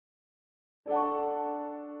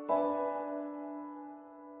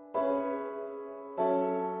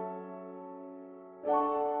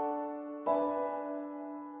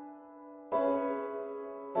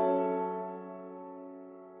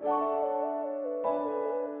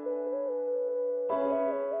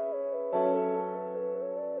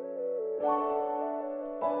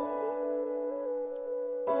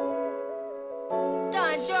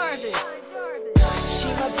She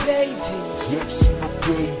my baby, yep, she my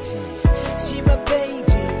baby. she my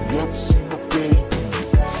baby, Yep, she my baby.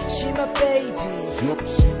 she my baby, Yep,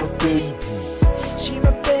 she my baby. she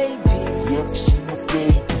my baby, Yep, she my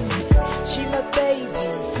baby. she my baby,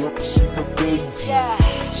 Yep, she my baby. yeah,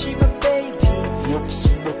 she my baby, Yep,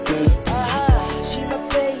 she my baby. she my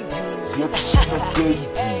baby, Yep, she my baby.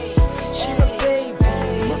 hey, she my baby,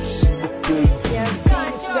 Yep, she my baby. yeah, I'm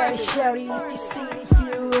feeling very shouty if you seen it,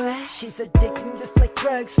 you. She's addicting just like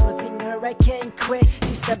drugs, loving her I can't quit.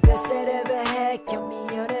 She's the best that ever had, got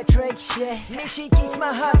me on that Drake shit. Man, she keeps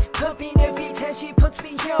my heart pumping every time she puts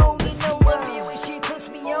me on. And I love it when she turns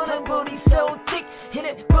me on. Her booty's so thick and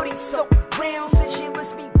her booty's so round. Says she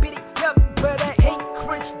lets me beat it up, but I hate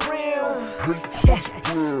Chris Brown.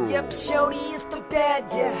 Yep, shorty is the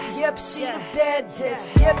baddest. Yep, she the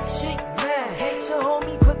baddest. Yep, she mad. So hold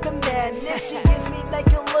me quick the madness. She gives me like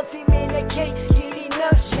a loving man, I can't get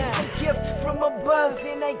enough. She's a gift from above,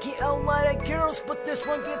 and I get a lot of girls, but this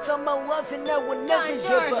one gets on my love, and I will never give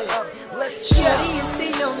her up. Let's go. Shorty is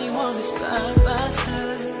the only one who's by my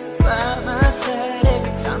side, by my side.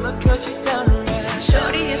 Every time I cut, she's down the ride.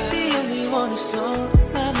 Shorty is the only one who's on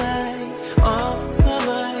my mind, on my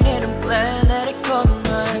mind. And I'm glad that I called her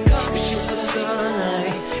mine. Cause she's my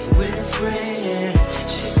sunlight when it's raining.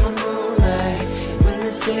 She's my moonlight when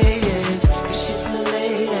the day ends. Cause she's my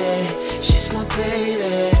lady, she's my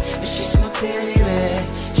baby, and she's my baby,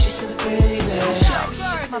 she's my baby. Shorty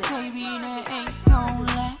is my baby and I ain't gon'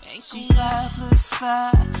 lie. She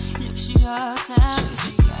 5+5, yep, she all time.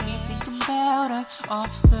 She got me thinking about her all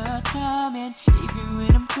the time. And even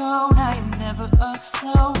when I'm gone, I am never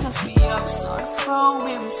alone. Cause we always on the phone,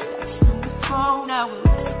 we was texting the phone. I will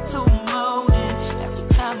listen to the morning. Every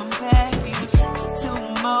time I'm back, we was sexing to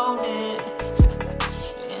the morning.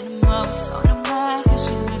 And I'm always on her mind, cause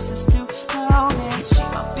she listens to morning. She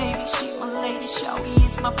my baby, she my lady, shawty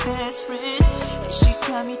is my best friend. And she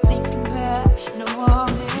got me thinking about no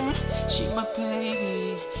woman. She my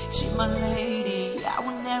baby, she my lady, I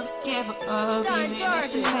will never give her up, even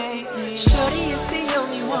if you hate me. Shorty is the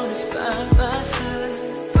only one that's by my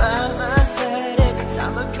side, by my side. Every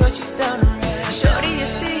time I cut, she's down the ride. Shorty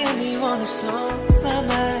is the only one that's on my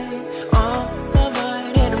mind, on my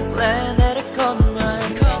mind. And I'm glad that I called her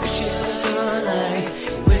mine. Cause she's my sunlight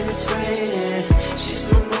when it's raining.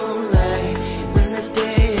 She's my moonlight when the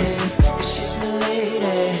day ends. Cause she's my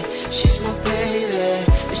lady, she's my baby.